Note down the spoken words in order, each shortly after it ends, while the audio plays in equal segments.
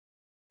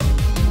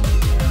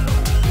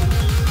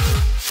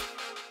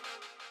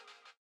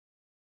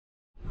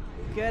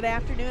Good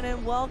afternoon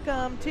and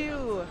welcome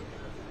to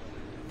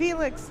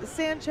Felix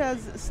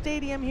Sanchez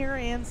Stadium here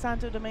in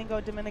Santo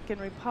Domingo, Dominican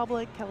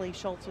Republic. Kelly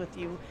Schultz with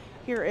you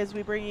here as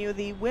we bring you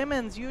the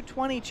Women's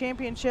U20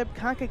 Championship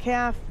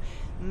Concacaf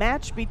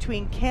match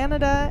between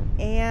Canada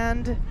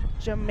and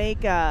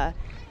Jamaica.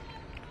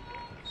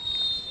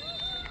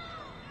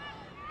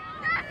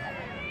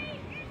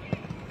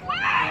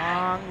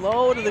 Long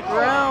low to the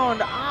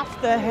ground,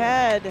 off the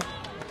head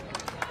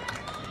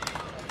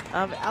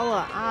of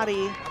Ella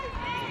Adi.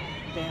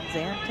 Van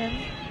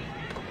Zanten.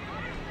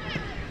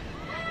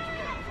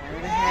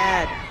 Fired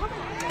ahead.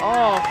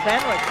 Oh,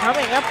 Fenwick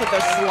coming up with a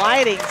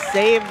sliding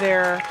save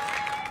there.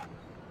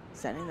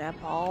 Sending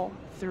that ball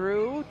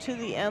through to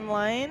the end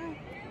line.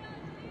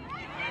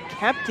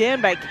 Kept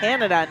in by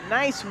Canada.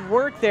 Nice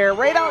work there.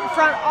 Right out in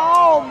front.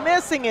 Oh,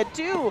 missing it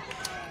too.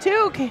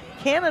 Two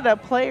Canada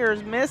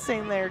players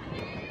missing there.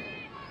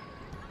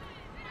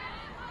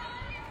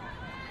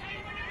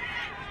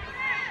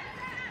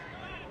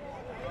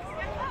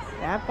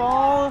 That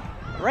ball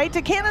right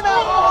to Canada.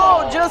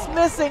 Oh, just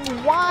missing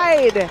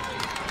wide.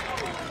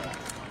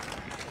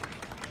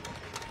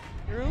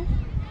 Through.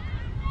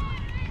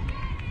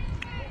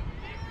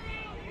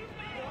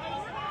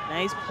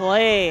 Nice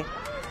play.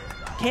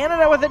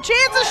 Canada with a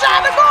chance, a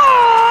shot, a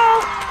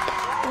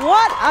goal!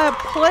 What a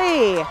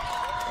play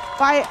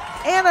by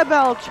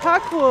Annabelle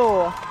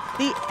Chukwu.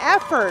 The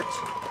effort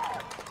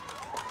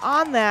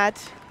on that.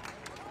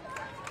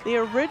 The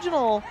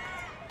original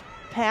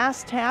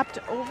pass tapped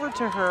over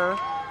to her,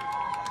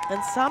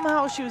 and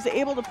somehow she was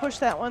able to push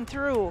that one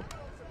through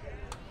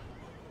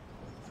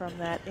from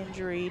that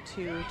injury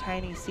to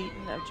Tiny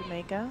Seaton of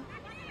Jamaica.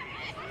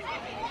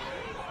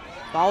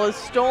 Ball is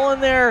stolen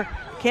there.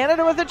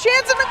 Canada with a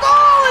chance and a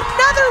goal!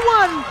 Another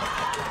one!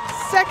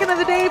 Second of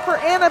the day for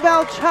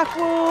Annabelle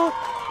Chukwu.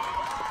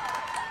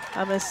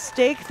 A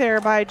mistake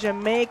there by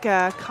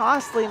Jamaica,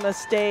 costly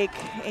mistake,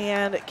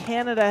 and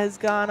Canada has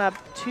gone up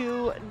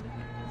 2-0.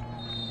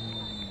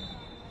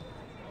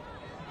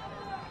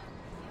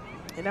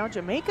 And now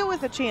Jamaica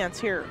with a chance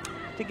here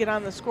to get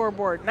on the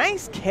scoreboard.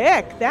 Nice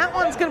kick. That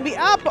one's going to be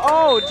up.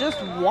 Oh,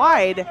 just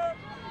wide.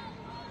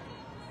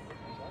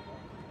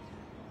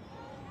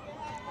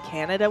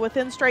 Canada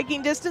within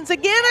striking distance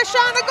again. A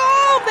shot and a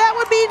goal. That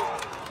would be...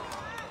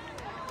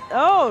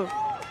 Oh,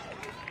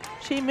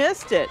 she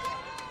missed it.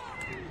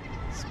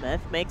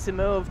 Smith makes a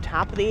move.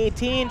 Top of the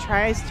 18.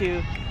 Tries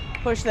to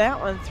push that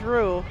one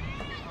through.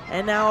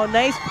 And now a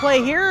nice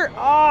play here.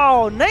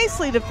 Oh,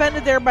 nicely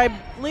defended there by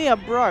Leah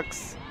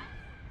Brooks.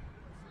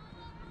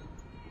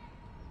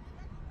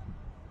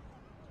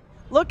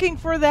 Looking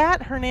for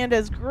that,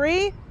 Hernandez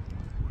Gray.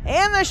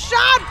 And the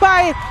shot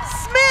by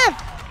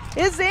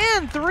Smith is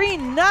in,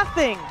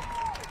 3-0.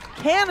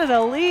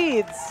 Canada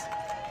leads.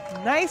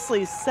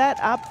 Nicely set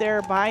up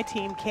there by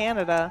Team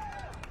Canada.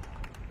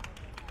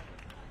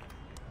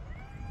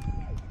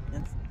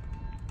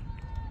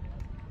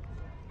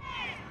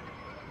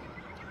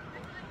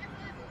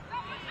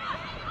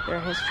 Their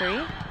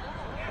history.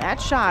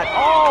 That shot,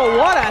 oh,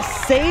 what a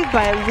save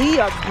by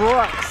Leah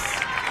Brooks.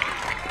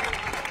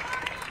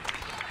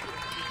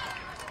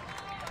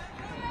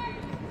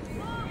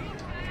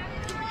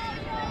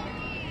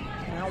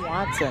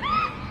 Watson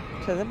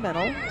to the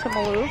middle, to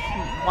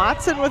Maloof.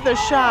 Watson with a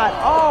shot.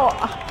 Oh,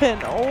 up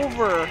and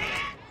over.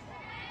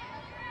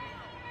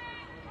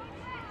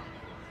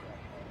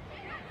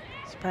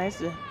 Surprised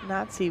to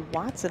not see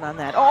Watson on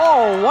that.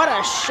 Oh, what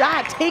a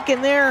shot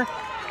taken there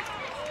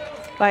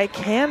by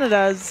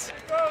Canada's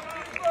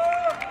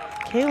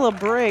Kayla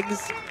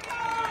Briggs.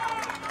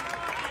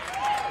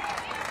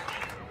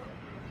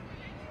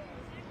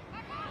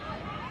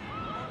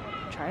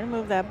 Trying to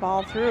move that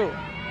ball through.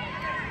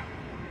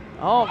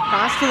 Oh,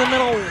 cross to the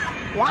middle.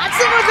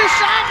 Watson with a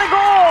shot and a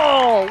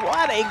goal.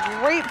 What a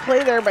great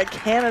play there by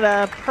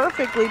Canada.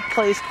 Perfectly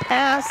placed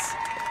pass.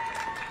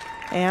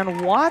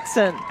 And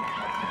Watson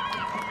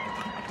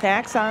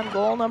tacks on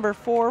goal number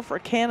 4 for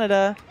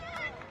Canada.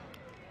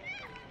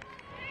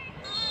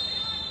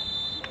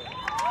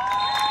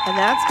 And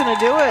that's going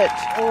to do it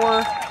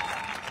for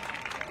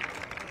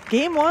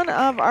game 1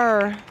 of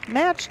our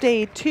match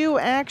day 2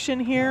 action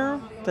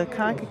here. The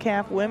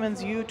Concacaf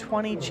Women's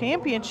U20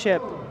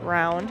 Championship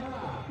round.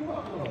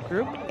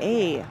 Group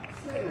A.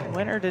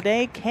 Winner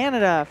today,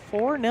 Canada,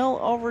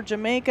 4-0 over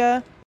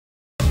Jamaica.